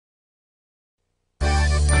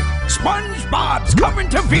SpongeBob's coming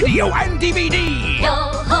to video and DVD.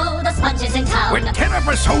 Yo-ho, the sponge is in town. With 10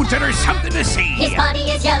 episodes that are something to see. His body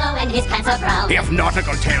is yellow and his pants are brown. If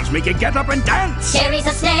nautical tales make you get up and dance. Jerry's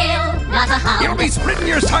a snail, not a hound. You'll be splitting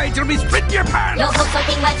your sides, you'll be splitting your pants. Yo-ho,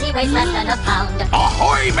 soaking wet, he weighs less than a pound.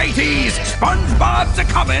 Ahoy, mateys! SpongeBob's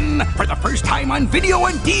a-comin' for the first time on video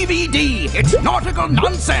and DVD. It's nautical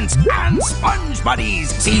nonsense and Sponge Buddies.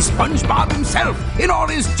 See SpongeBob himself in all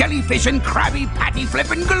his jellyfish and Krabby Patty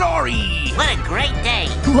flippin' glory. What a great day.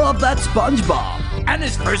 Love that SpongeBob. And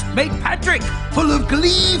his first mate Patrick, full of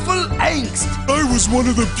gleeful angst. I was one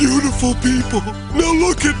of the beautiful people. Now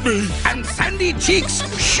look at me. And Sandy Cheeks,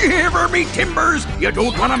 shiver me timbers. You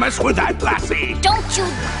don't want to mess with that lassie. Don't you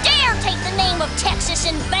dare take the name of Texas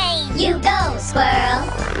in vain. You go, squirrel.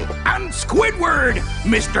 And Squidward,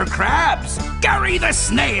 Mr. Krabs, Gary the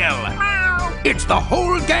Snail. It's the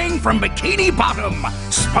whole gang from Bikini Bottom.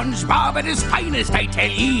 SpongeBob at his finest, I tell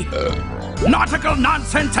ye. Nautical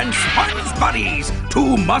nonsense and Sponge Buddies,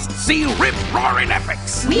 two must-see rip-roaring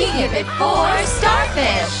epics. We give it 4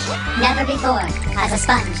 starfish. Never before has a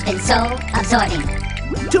sponge been so absorbing.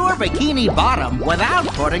 Tour Bikini Bottom without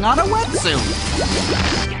putting on a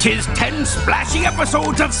wetsuit. 'Tis 10 splashy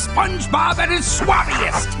episodes of SpongeBob at his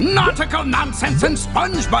swabbiest. Nautical nonsense and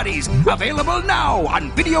Sponge Buddies, available now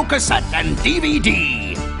on video cassette and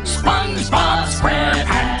DVD. SpongeBob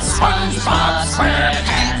SquarePants, SpongeBob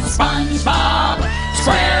SquarePants, SpongeBob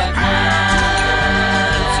SquarePants.